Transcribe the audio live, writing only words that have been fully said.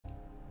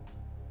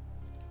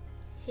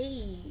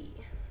Hey.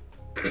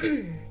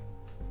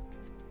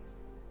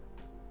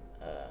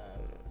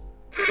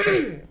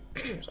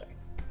 Sorry.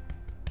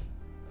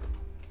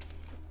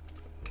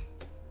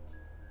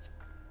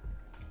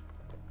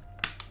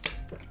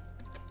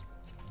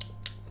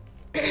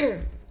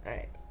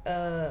 Alright.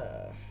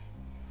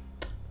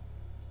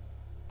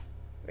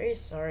 Very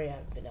sorry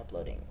I've been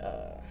uploading.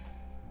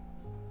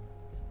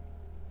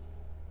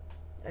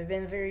 I've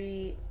been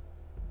very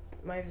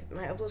my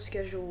upload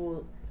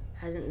schedule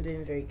hasn't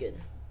been very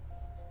good.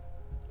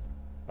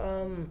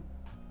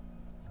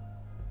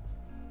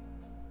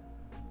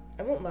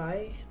 I won't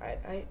lie.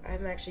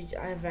 I've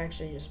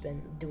actually just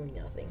been doing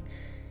nothing.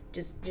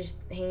 Just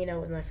hanging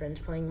out with my friends,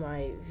 playing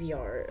my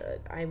VR.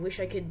 I wish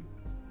I could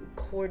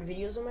record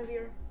videos on my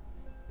VR,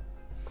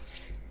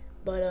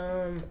 but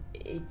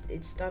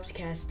it stops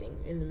casting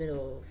in the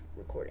middle of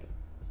recording,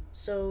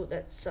 so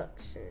that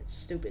sucks and it's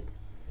stupid.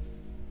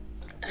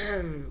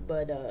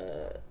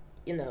 But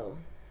you know,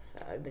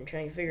 I've been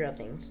trying to figure out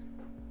things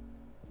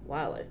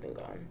while I've been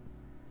gone.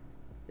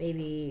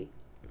 Maybe,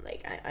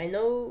 like, I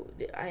know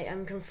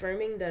I'm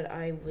confirming that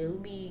I will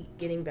be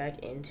getting back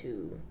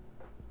into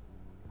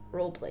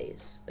role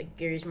plays, like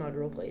Gary's Mod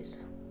role plays.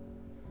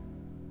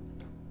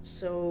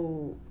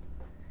 So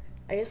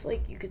I guess,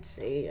 like, you could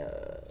say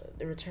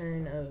the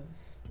return of,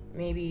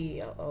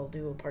 maybe I'll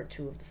do a part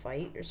 2 of the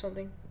fight or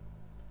something.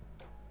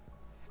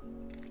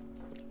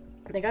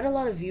 They got a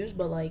lot of views,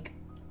 but like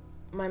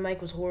my mic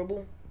was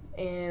horrible,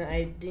 and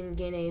I didn't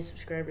gain any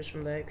subscribers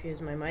from that because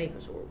my mic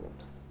was horrible.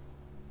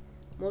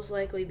 Most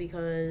likely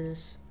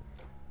because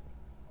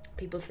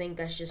people think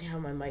that's just how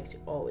my mic's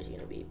always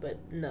gonna be, but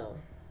no,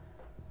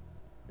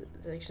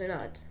 it's actually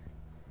not.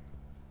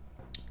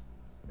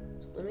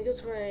 So let me go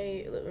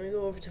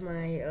over to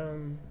my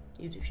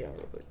YouTube channel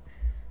real quick.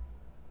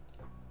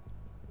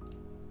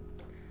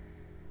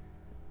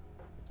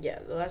 Yeah,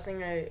 the last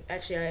thing I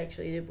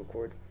actually did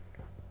record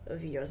a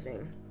VR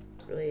thing,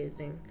 related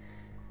thing.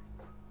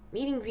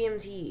 Meeting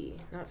VMT,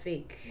 not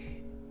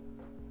fake.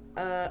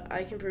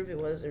 I can prove it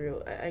was the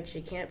real. I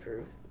actually can't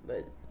prove,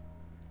 but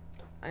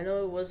I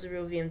know it was the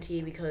real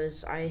VMT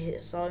because I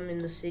saw him in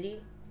the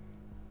city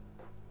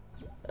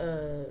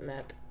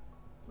map,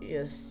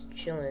 just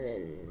chilling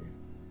and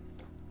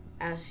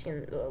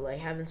asking, like,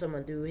 having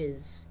someone do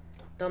his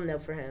thumbnail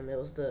for him. It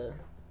was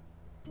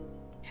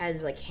had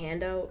his, like,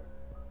 hand out,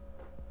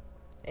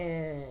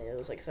 and it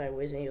was like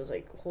sideways, and he was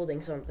like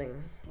holding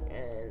something,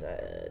 and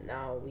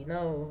now we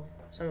know,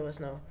 some of us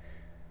know,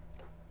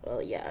 well,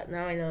 yeah,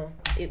 now I know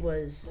it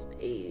was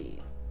a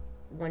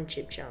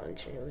 1-chip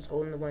challenge, and it was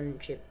holding the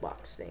 1-chip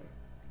box thing.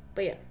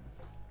 But yeah,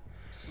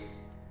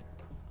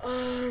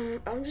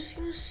 I'm just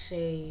gonna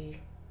say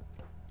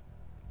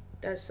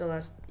that's the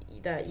last,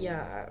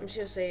 yeah, I'm just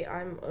gonna say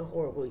I'm a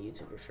horrible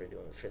YouTuber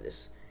for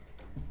this.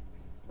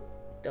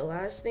 The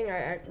last thing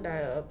that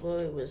I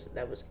uploaded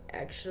that was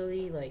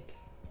actually, like,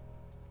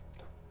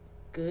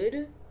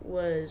 good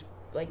was,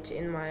 like,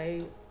 in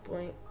my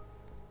point,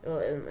 well,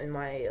 in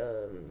my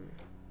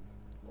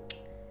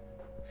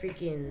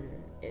freaking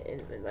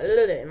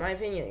in my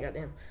opinion,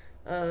 goddamn,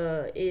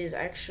 is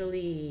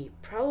actually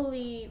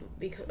probably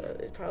my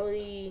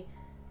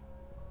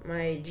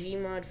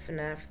Gmod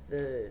FNAF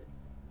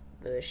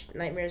the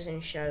Nightmares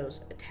and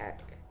Shadows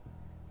attack,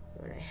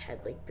 when I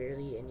had, like,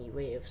 barely any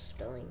way of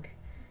spelling.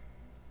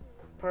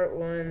 Part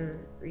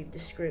 1, read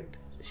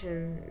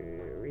description,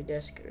 read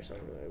desk, or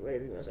something, or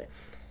whatever you want to say.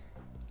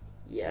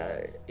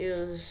 Yeah, it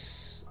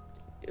was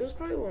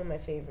probably one of my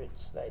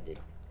favorites that I did.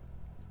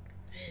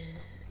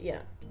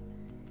 Yeah,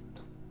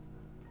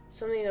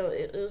 something though,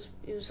 it was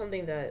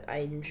something that I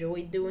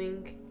enjoyed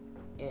doing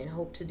and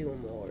hope to do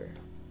more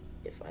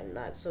if I'm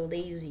not so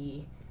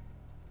lazy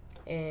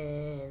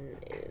and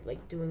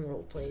like doing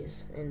role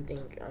plays and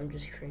think I'm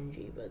just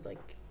cringy, but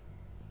like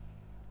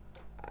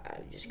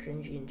I'm just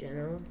cringy in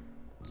general.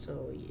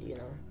 So, you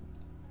know.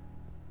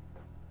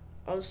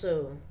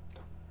 Also,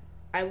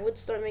 I would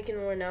start making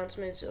more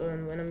announcements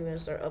on when I'm gonna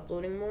start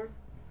uploading more.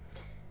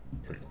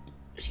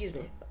 Excuse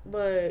me.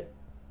 But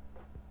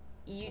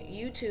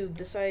YouTube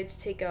decides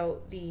to take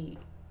out the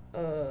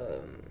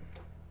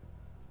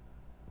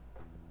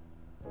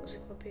what's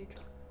it called, page?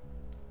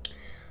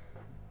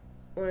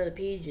 One of the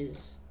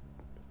pages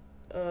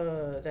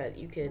that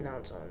you could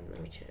announce on. Let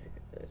me check.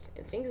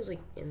 I think it was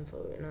like info,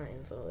 not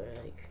info, or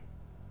like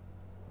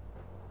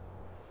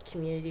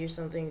community or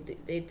something.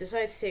 They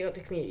decided to take out the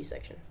community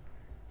section,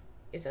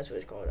 if that's what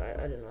it's called. I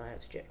don't know, I have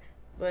to check.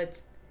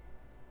 But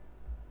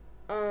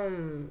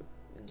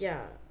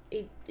yeah,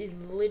 it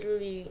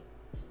literally,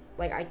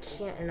 like, I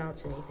can't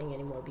announce anything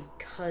anymore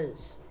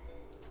because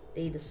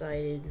they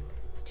decided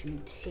to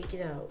take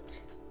it out.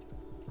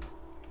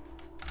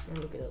 I'm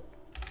gonna look it up.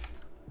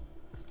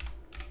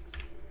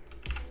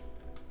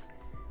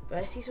 But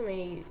I see so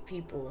many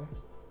people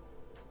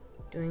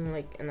doing,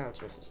 like,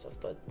 announcements and stuff,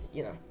 but,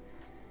 you know,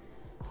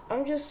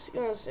 I'm just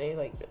gonna say,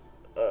 like,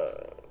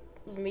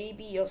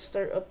 maybe I'll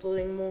start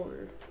uploading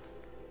more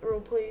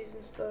role plays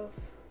and stuff.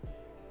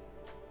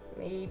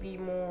 Maybe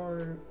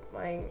more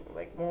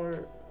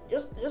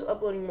just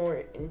uploading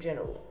more in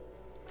general.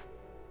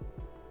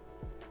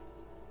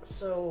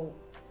 So,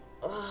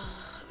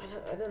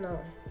 I don't know.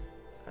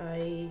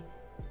 I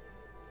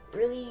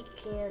really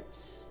can't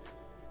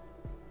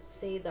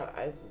say that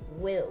I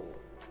will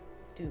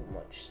do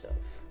much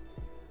stuff,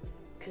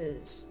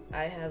 because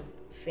I have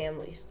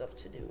family stuff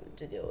to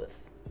deal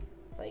with,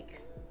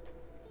 like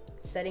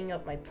setting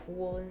up my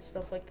pool and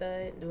stuff like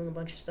that, doing a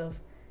bunch of stuff.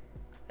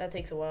 That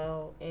takes a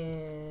while,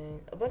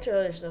 and a bunch of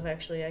other stuff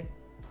actually I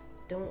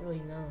don't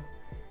really know.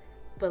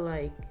 But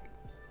like,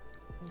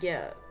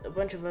 yeah, a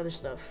bunch of other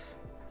stuff.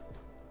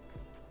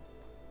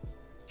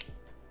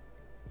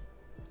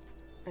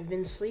 I've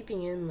been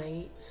sleeping in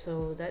late,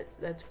 so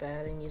that's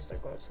bad. I need to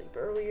start going to sleep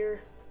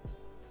earlier.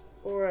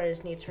 Or I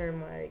just need to turn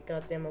my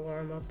goddamn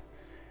alarm up.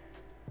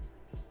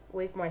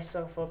 Wake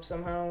myself up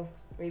somehow.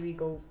 Maybe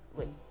go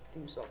like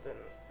do something.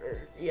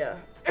 Or yeah.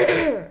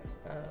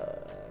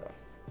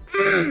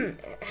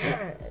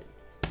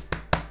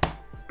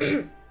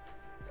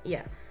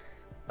 Yeah.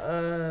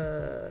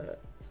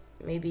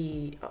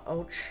 Maybe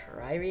I'll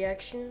try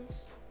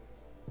reactions.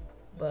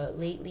 But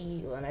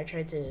lately, when I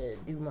tried to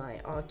do my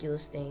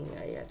Oculus thing,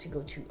 I had to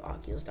go to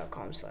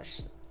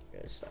oculus.com/casting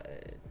or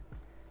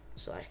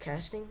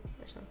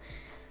something.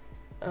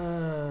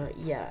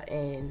 Yeah,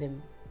 and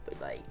then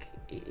like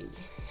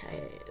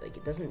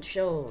it doesn't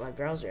show my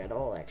browser at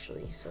all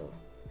actually, so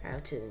I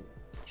have to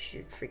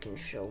freaking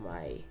show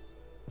my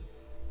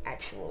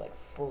actual like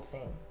full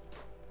thing,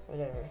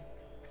 whatever.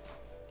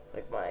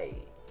 Like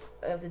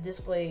I have to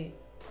display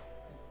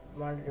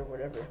monitor,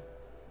 whatever.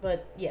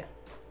 But yeah.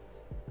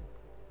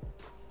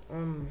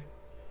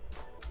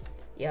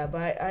 Yeah,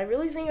 but I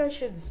really think I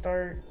should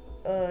start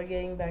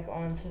getting back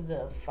onto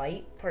the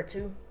fight part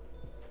 2.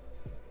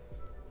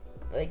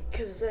 Like,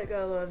 cause that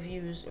got a lot of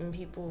views, and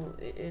people,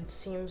 it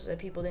seems that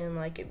people didn't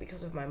like it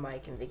because of my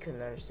mic and they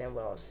couldn't understand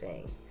what I was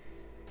saying.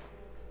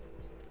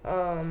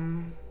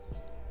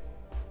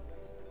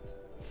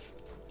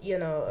 You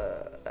know,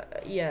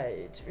 yeah,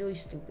 it's really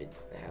stupid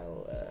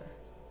how,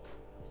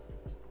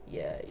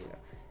 yeah, you know,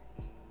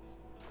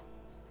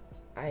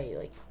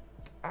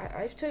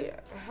 I've took,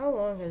 how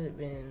long has it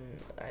been?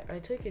 I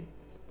took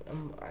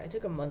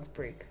a month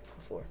break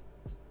before.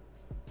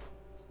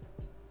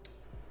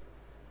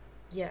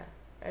 Yeah,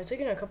 I've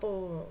taken a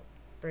couple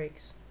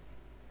breaks.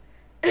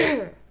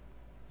 Very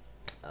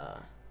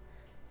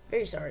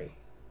sorry.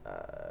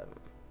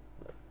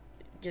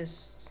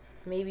 Just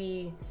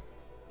maybe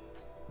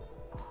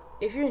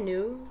if you're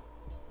new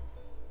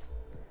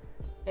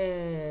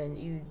and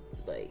you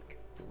like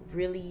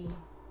really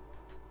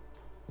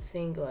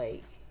think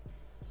like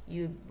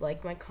you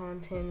like my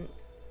content,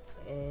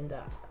 and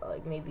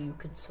like maybe you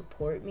could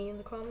support me in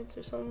the comments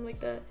or something like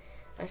that.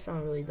 I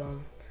sound really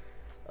dumb.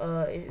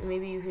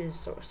 Maybe you could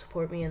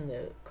support me in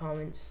the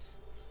comments,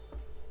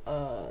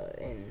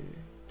 and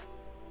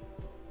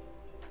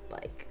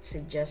like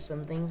suggest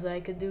some things that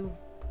I could do.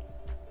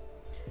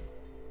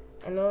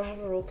 I know I have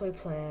a roleplay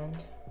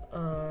planned.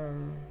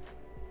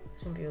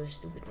 It's gonna be a really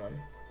stupid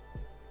one,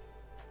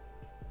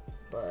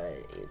 but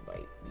it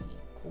might be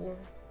cool.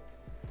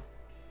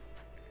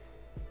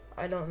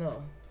 I don't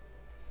know.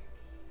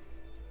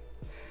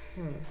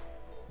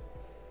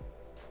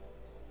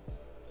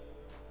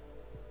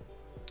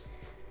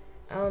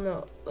 I don't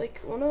know. Like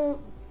one of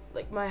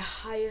my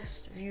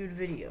highest viewed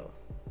video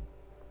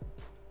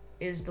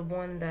is the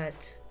one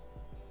that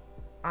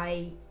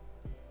I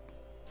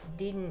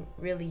didn't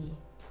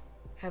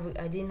have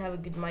a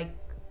good mic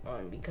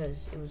on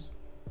because it was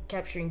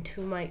capturing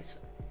 2 mics.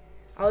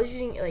 I was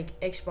using like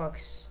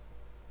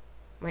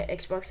my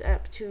Xbox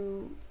app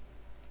to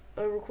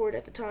record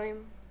at the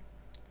time,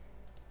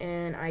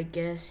 and I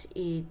guess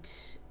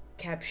it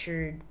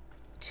captured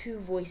 2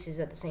 voices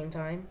at the same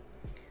time.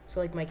 So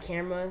like my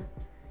camera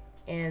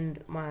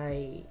and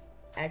my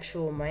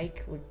actual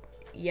mic would,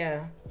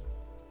 yeah.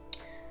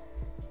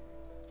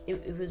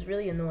 It was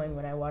really annoying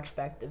when I watched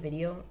back the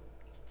video.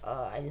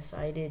 I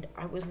decided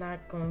I was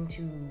not going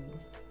to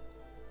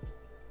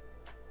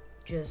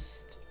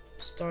just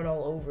start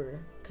all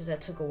over because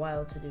that took a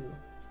while to do.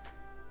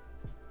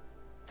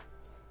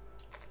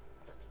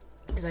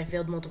 Because I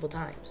failed multiple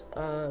times.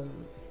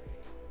 And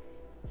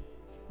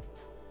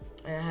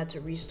I had to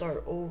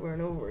restart over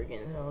and over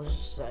again. And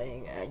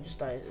I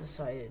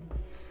decided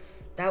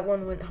that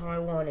one went how I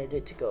wanted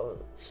it to go.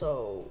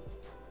 So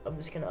I'm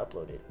just gonna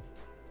upload it.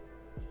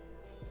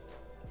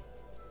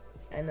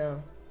 I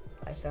know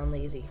I sound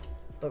lazy,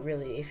 but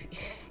really, if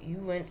you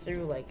went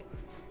through like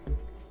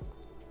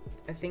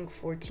I think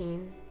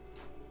 14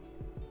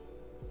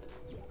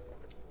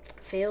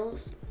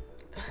 fails,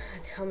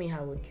 tell me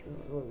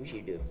what would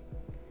you do?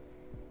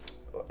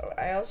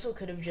 I also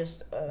could have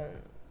just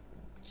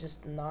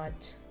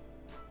not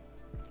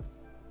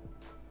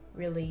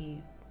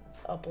really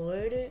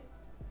uploaded it,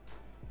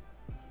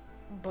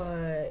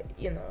 but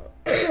you know,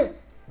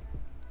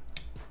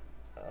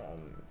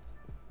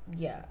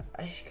 yeah,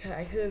 I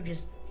could have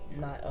just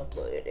not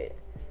uploaded it,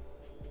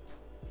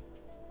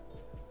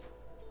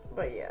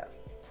 but yeah.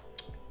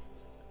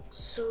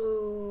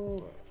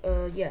 So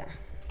yeah,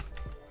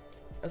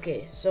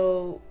 Okay,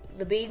 so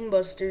the Bait and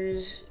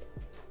Busters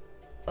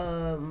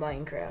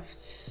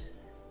Minecraft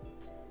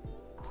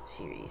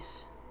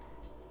series.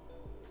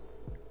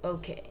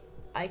 Okay,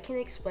 I can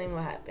explain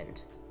what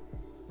happened.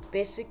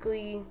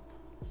 Basically,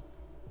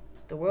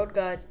 the world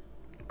got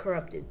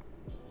corrupted.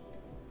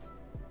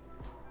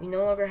 We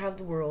no longer have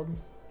the world.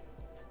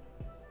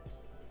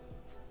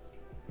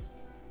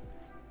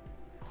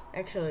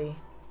 Actually,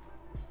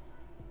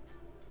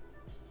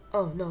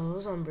 oh no, it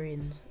was on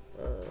Braden's.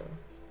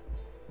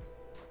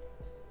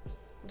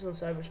 It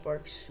was on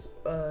Cyberspark's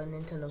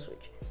Nintendo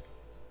Switch.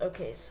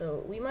 Okay,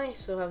 so we might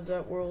still have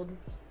that world.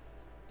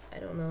 I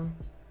don't know,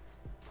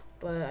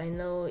 but I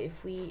know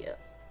if we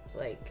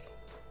like,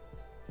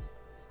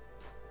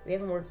 we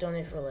haven't worked on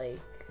it for like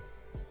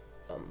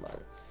a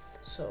month,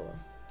 so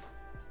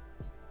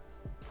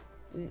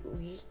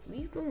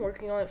we've been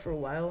working on it for a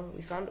while.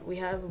 We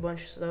have a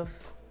bunch of stuff,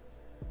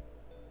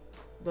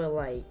 but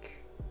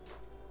like,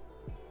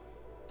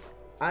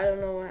 I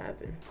don't know what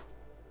happened.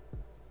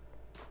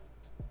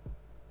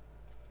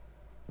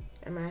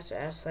 I'm gonna have to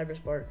ask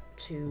Cyberspark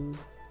to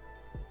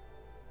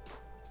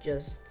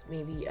just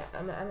maybe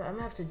I'm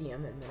gonna have to DM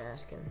him and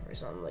ask him or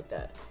something like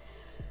that.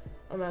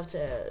 I'm gonna have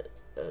to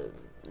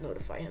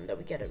notify him that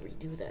we gotta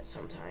redo that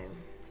sometime.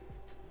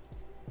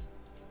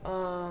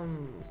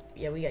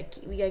 Yeah, we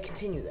gotta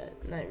continue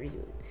that, not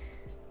redo it.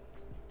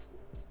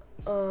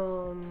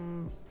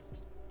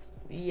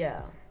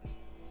 Yeah.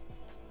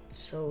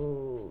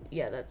 So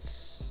yeah,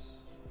 that's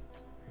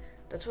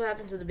what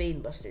happened to the Bait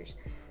and Busters.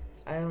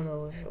 I don't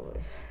know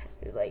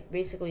if like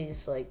basically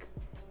just like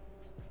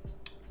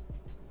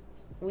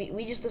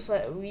we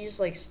just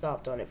like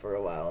stopped on it for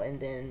a while, and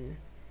then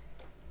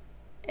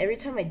every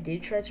time I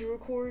did try to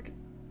record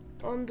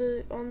on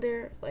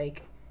there,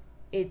 like,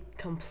 it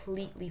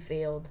completely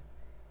failed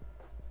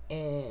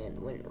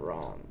and went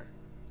wrong.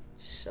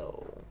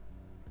 So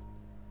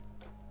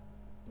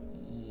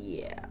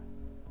yeah,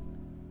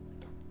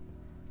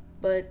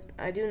 but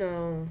I do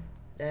know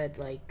that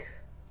like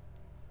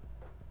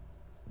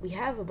we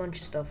have a bunch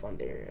of stuff on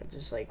there,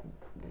 just like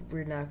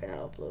we're not gonna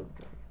upload.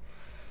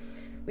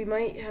 We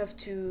might have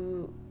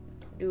to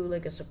do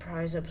like a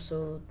surprise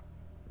episode.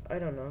 I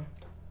don't know.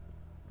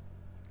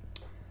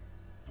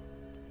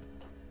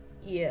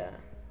 Yeah,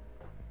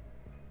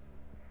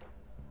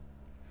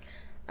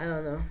 I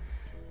don't know,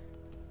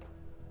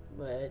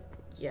 but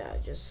yeah,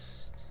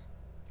 just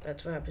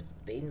that's what happened to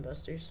the Bait and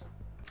Busters.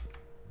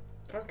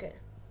 Okay.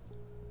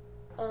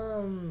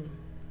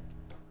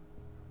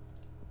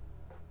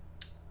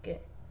 Okay.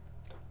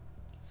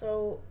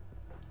 So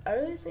I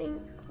really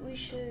think we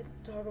should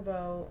talk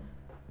about.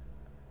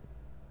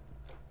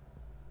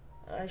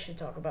 I should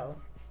talk about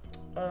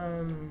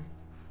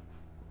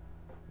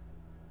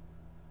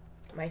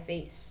my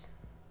face.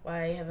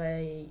 Why have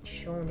I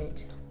shown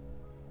it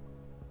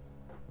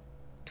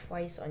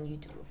twice on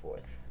YouTube before?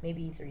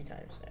 Maybe 3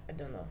 times. I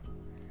don't know.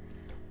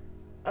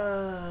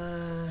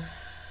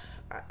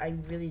 I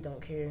really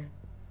don't care.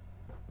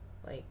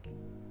 Like,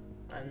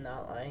 I'm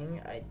not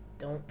lying. I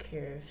don't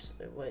care if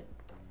like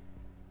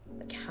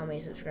how many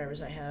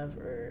subscribers I have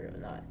or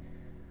not.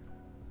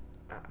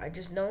 I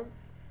just know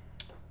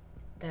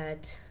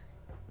that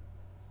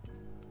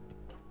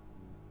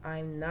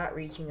I'm not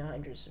reaching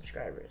 100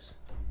 subscribers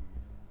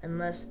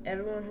unless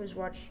everyone who's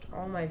watched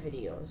all my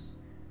videos,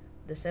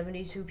 the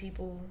 72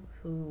 people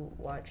who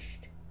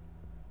watched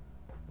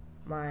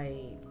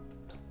my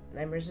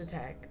Nightmares and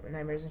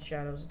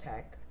Shadows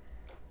attack,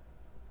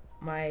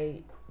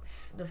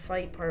 the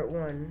fight part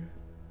 1,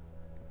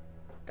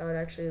 that would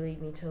actually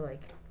lead me to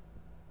like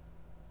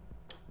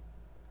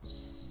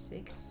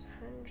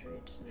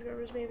 600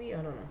 subscribers maybe,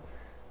 I don't know.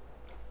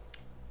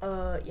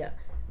 Yeah.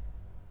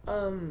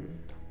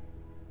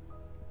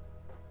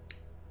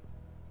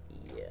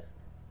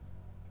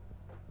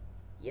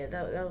 Yeah,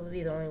 that would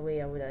be the only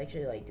way I would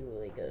actually like do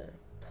like a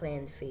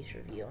planned face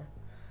reveal.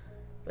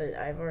 But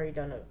I've already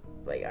done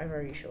I've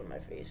already shown my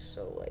face,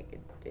 so like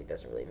it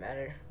doesn't really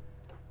matter.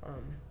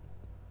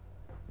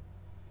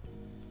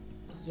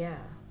 Yeah.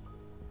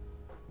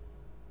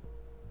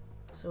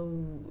 So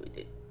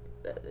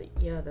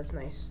yeah, that's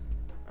nice.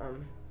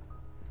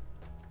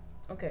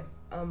 Okay.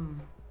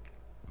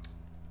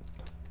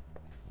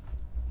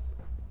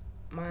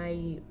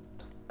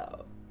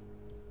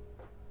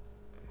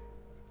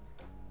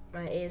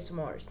 My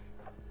ASMRs,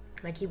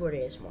 my keyboard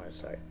ASMRs,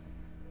 sorry.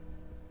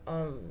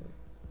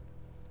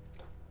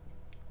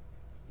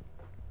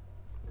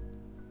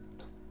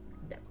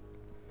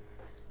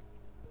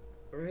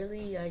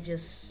 Really, I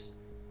just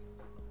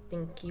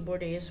think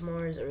keyboard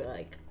ASMRs are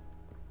like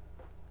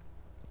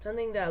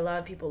something that a lot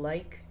of people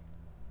like,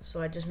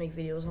 so I just make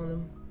videos on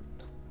them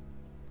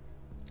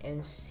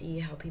and see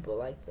how people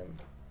like them.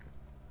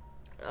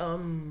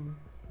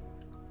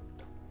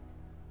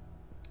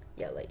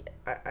 Yeah, like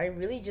I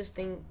really just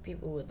think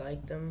people would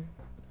like them,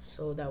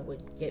 so that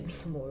would get me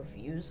more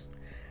views.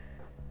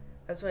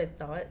 That's what I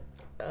thought.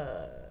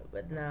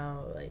 But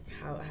now, like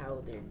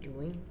how they're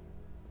doing,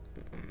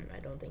 I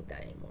don't think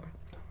that anymore.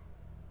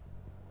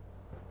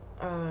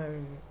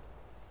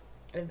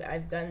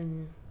 I've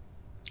gotten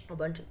a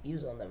bunch of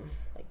views on them,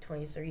 like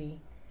 23,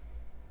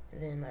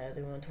 and then my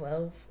other one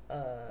 12.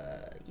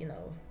 You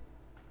know,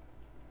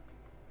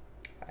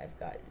 I've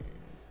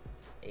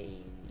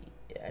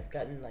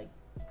gotten like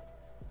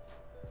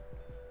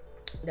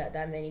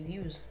that many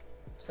views,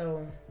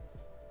 so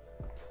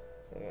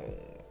yeah.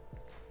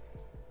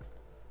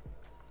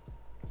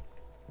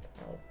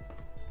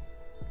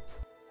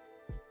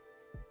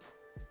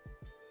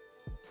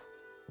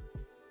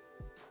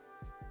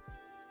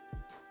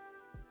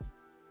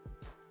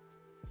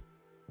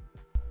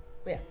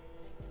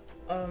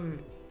 I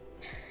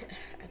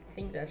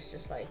think that's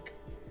just like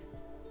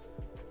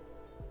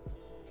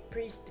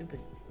pretty stupid.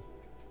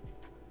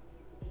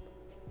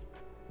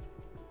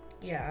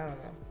 Yeah, I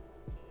don't know.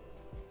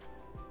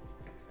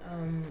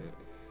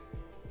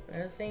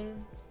 Another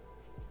thing,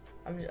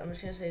 I'm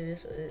just gonna say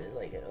this,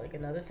 like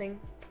another thing.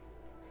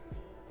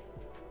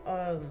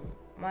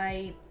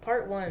 My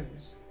part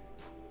ones.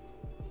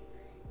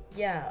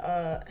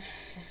 Yeah.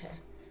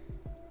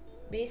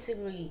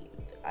 Basically,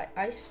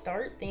 I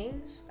start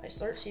things, I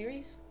start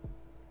series,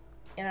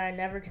 and I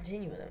never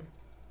continue them.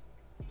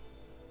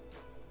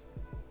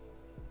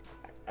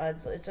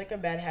 It's like a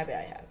bad habit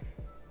I have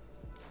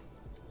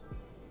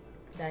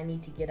that I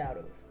need to get out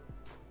of.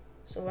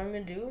 So what I'm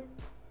gonna do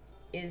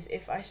is,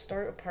 if I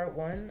start a part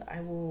one,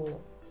 I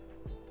will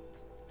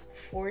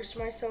force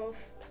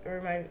myself,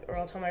 or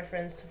I'll tell my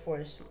friends to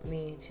force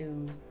me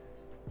to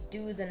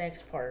do the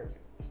next part.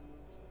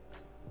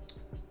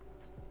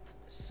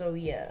 So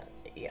yeah,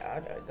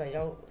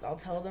 I'll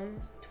tell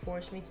them to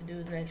force me to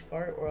do the next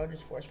part, or I'll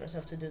just force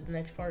myself to do the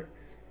next part.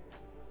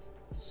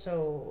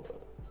 So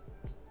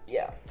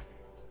yeah.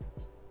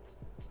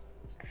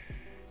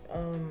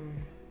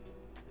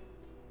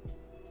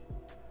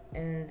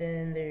 And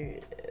then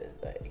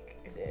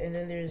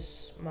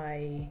there's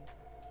my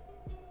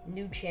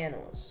new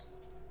channels.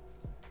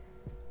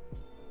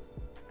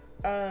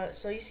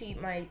 So you see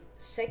my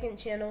second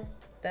channel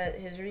that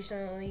has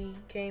recently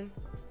came.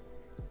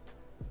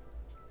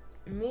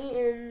 Me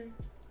and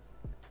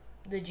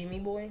the Jimmy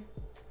Boy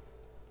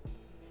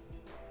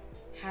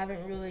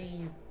haven't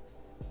really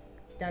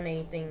done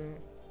anything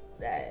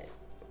that,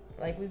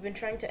 like, we've been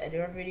trying to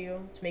edit our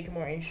video to make it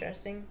more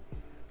interesting.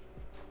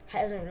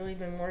 Hasn't really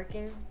been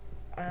working.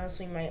 I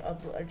honestly might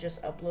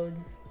just upload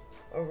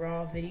a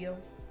raw video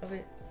of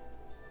it.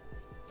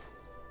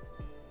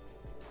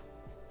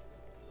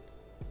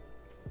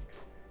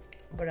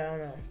 But I don't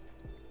know.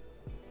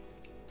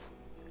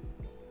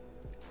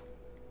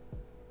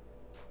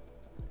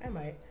 I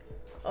might.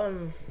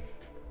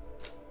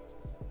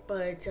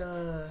 But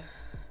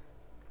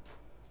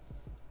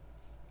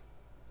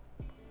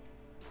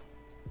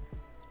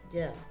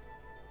yeah.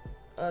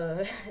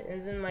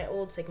 And then my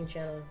old second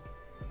channel,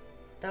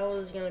 that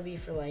was gonna be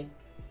for like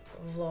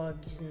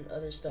vlogs and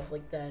other stuff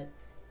like that.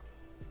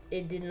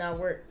 It did not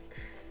work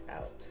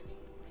out.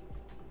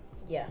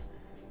 Yeah.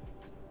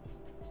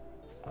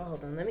 Oh,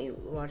 hold on, let me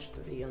watch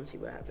the video and see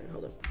what happened.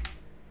 Hold up.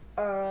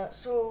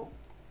 So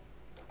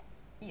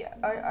yeah,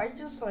 I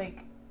just,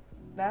 like,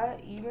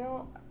 that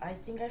email, I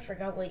think I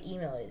forgot what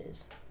email it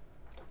is.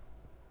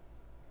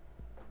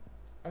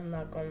 I'm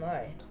not gonna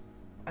lie.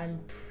 I'm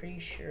pretty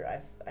sure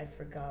I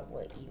forgot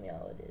what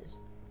email it is.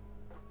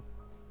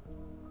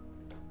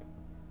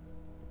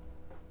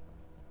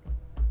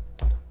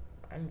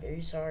 I'm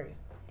very sorry.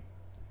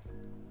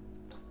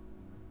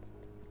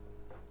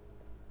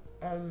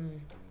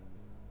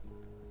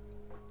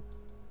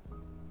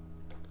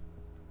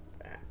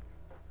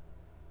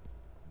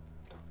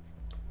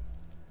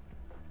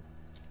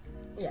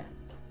 Yeah.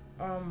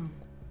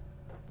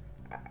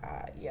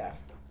 Yeah.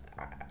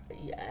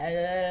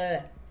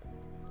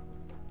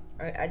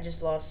 I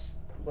just lost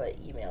what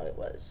email it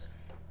was.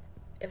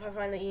 If I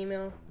find the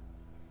email,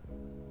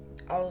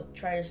 I'll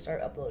try to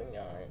start uploading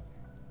on it.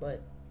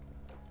 But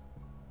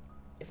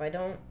if I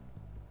don't,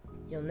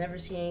 you'll never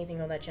see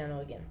anything on that channel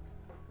again.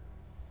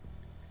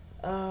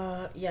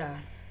 Yeah.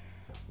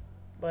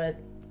 But,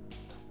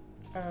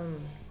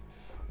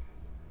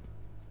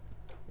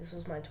 this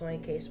was my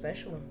 20K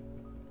special.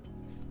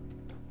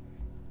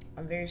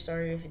 I'm very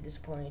sorry if it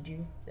disappointed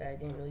you that I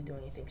didn't really do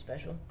anything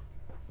special.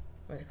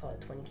 What do they call it?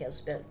 20K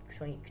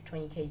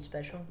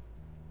special.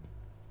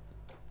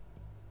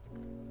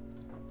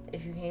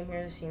 If you came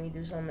here to see me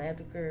do something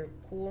epic or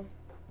cool,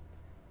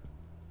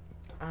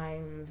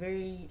 I'm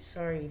very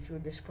sorry if you were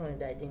disappointed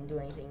that I didn't do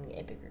anything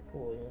epic or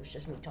cool. It was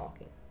just me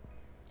talking.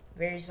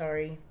 Very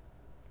sorry.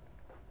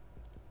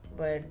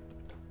 But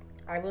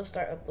I will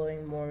start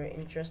uploading more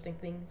interesting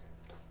things.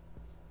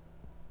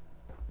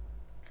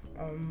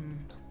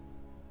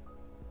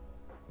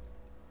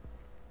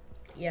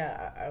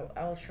 Yeah,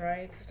 I'll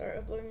try to start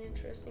uploading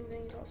interesting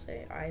things, I'll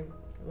say. I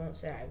won't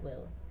say I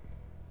will.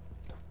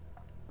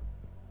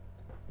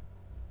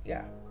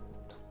 Yeah.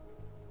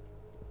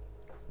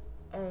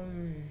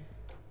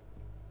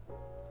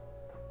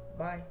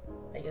 Bye,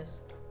 I guess.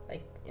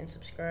 Like and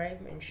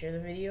subscribe and share the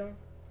video.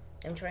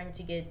 I'm trying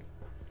to get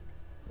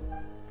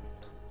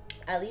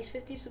at least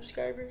 50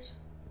 subscribers.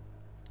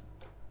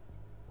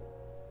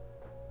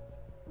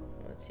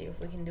 see if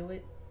we can do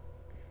it.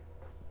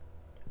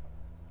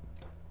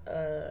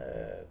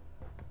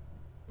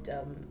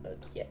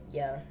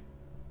 Yeah.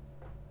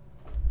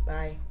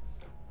 Bye.